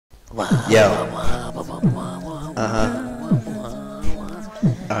Yo.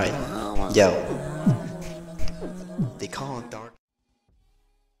 Alright. Yo. They call it dark.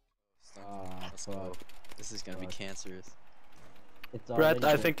 Let's go. This is gonna be cancerous. Brett,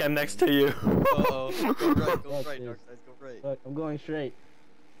 I think I'm next to you. Uh-oh. Go right, go right, Dark Sides, go right. Look, I'm going straight.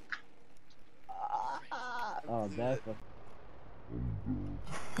 Oh, that's a...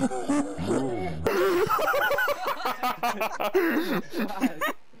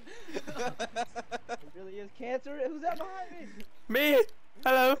 It really is cancer. Who's that behind me? Me!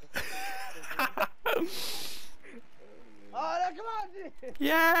 Hello! Oh, no, come on, dude.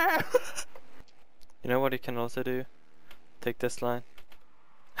 Yeah! You know what you can also do? Take this line.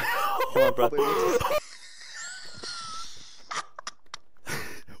 Come on, Brett.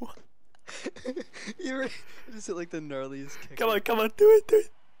 You just hit like the gnarliest kick. Come on, do it, do it!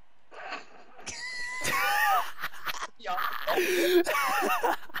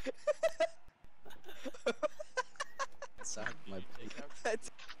 Sound my takeouts.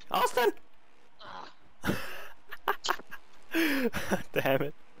 Austin! Damn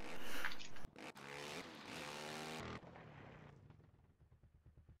it.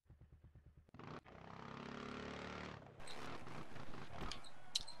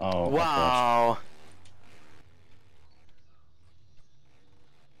 Oh, Wow.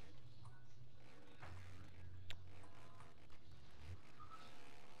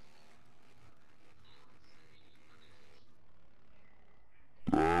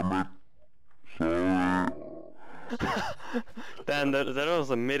 Damn, that was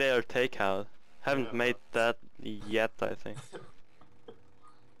a mid-air takeout. Haven't made that yet, I think.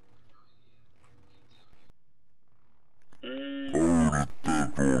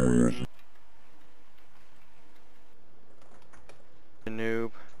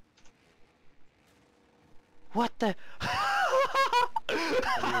 Noob. What the? And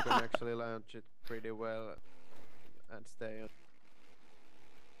you can actually launch it pretty well and stay on.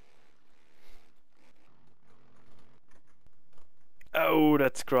 Oh,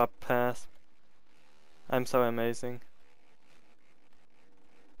 that scrub pass. I'm so amazing.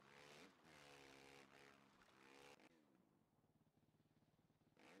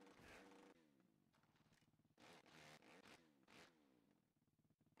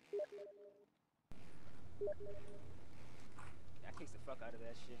 I kicked the fuck out of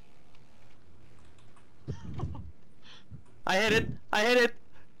that shit. I hit it! I hit it!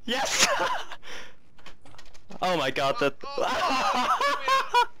 Yes! Oh my god, that...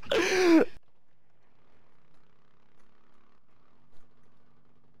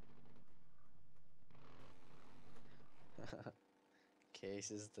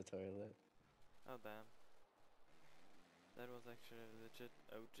 Case is the toilet. Oh damn. That was actually a legit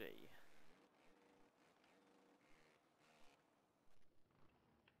OJ.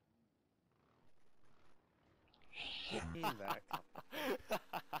 That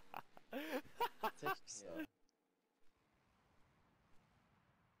Take yourself.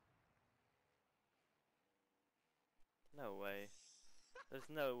 No way. There's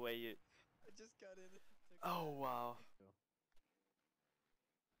no way you... I just got in it. Oh wow.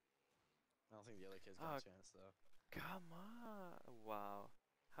 I don't think the other kids got a chance though. Come on. Wow.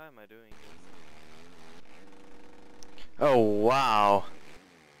 How am I doing this? Oh wow.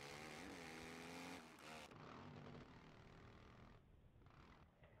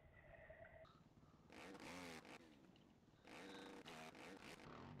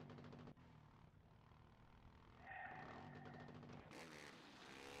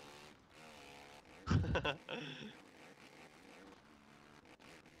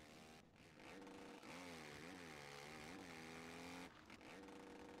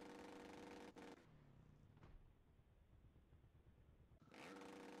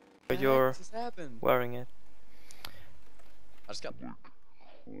 You're wearing it. I just got.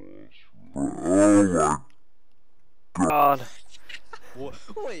 God.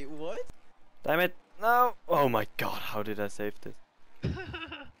 Wait, what? Damn it. No. Oh my god, how did I save this? Okay,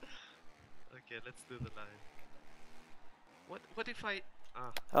 let's do the line. What if I...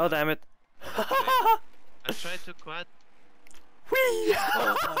 Oh damn it. I tried to quad... Whee!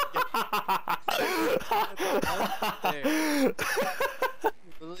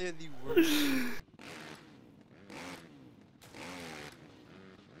 Literally the worst.